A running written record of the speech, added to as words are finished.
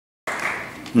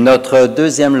Notre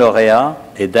deuxième lauréat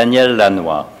est Daniel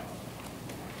Lanois.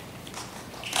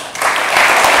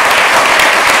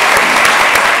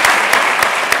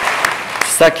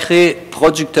 Sacré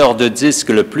producteur de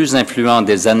disques le plus influent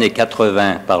des années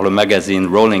 80 par le magazine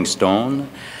Rolling Stone,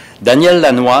 Daniel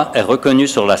Lanois est reconnu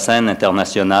sur la scène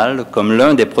internationale comme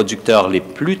l'un des producteurs les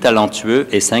plus talentueux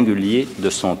et singuliers de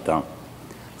son temps.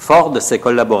 Fort de ses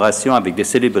collaborations avec des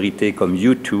célébrités comme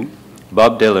U2,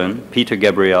 Bob Dylan, Peter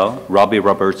Gabriel, Robbie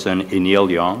Robertson et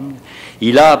Neil Young,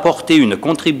 il a apporté une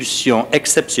contribution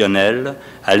exceptionnelle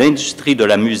à l'industrie de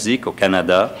la musique au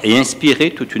Canada et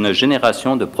inspiré toute une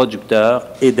génération de producteurs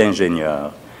et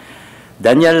d'ingénieurs.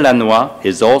 Daniel Lanois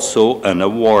is also an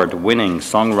award-winning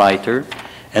songwriter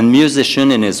and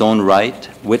musician in his own right,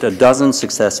 with a dozen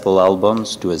successful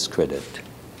albums to his credit.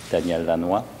 Daniel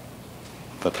Lanois,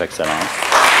 Votre Excellence.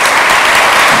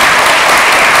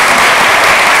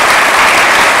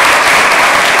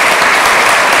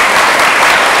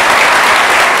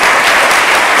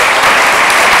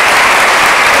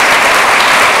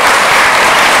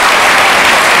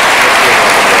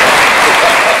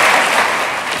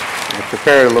 I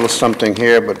prepared a little something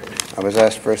here, but I was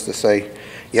asked first to say,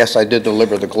 yes, I did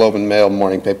deliver the Globe and Mail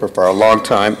morning paper for a long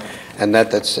time, and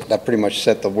that pretty much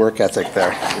set the work ethic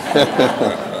there.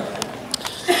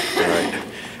 Right.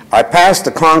 I passed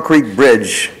a concrete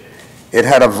bridge. It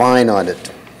had a vine on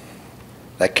it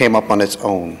that came up on its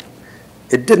own.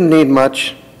 It didn't need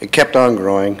much. It kept on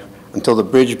growing until the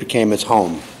bridge became its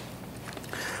home.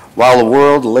 While the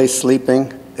world lay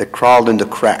sleeping, it crawled into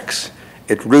cracks.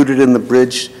 It rooted in the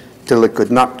bridge till it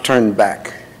could not turn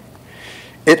back.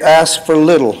 It asked for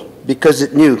little because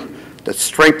it knew that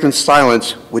strength and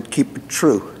silence would keep it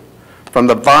true. From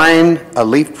the vine, a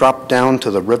leaf dropped down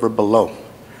to the river below.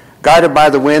 Guided by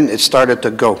the wind, it started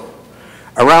to go.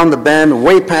 Around the bend,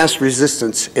 way past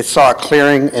resistance, it saw a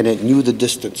clearing and it knew the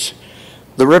distance.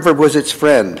 The river was its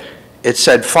friend. It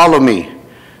said, "Follow me.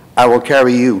 I will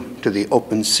carry you to the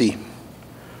open sea."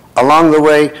 Along the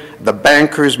way, the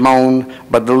bankers moaned,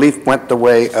 but the leaf went the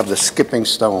way of the skipping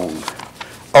stone.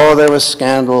 Oh, there was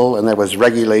scandal and there was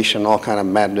regulation, all kind of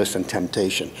madness and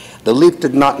temptation. The leaf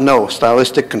did not know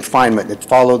stylistic confinement. It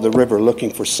followed the river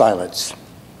looking for silence.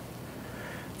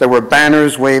 There were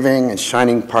banners waving and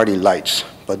shining party lights,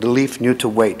 but the leaf knew to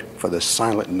wait for the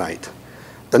silent night.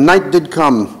 The night did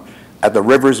come at the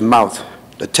river's mouth.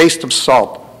 The taste of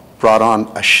salt brought on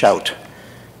a shout.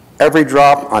 Every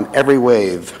drop on every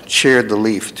wave cheered the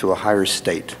leaf to a higher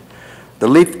state. The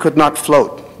leaf could not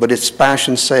float, but its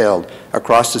passion sailed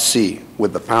across the sea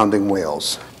with the pounding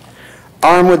whales.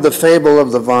 Armed with the fable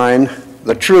of the vine,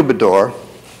 the troubadour,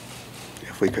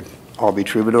 if we could all be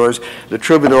troubadours, the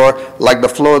troubadour, like the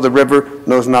flow of the river,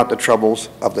 knows not the troubles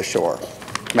of the shore.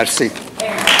 Merci.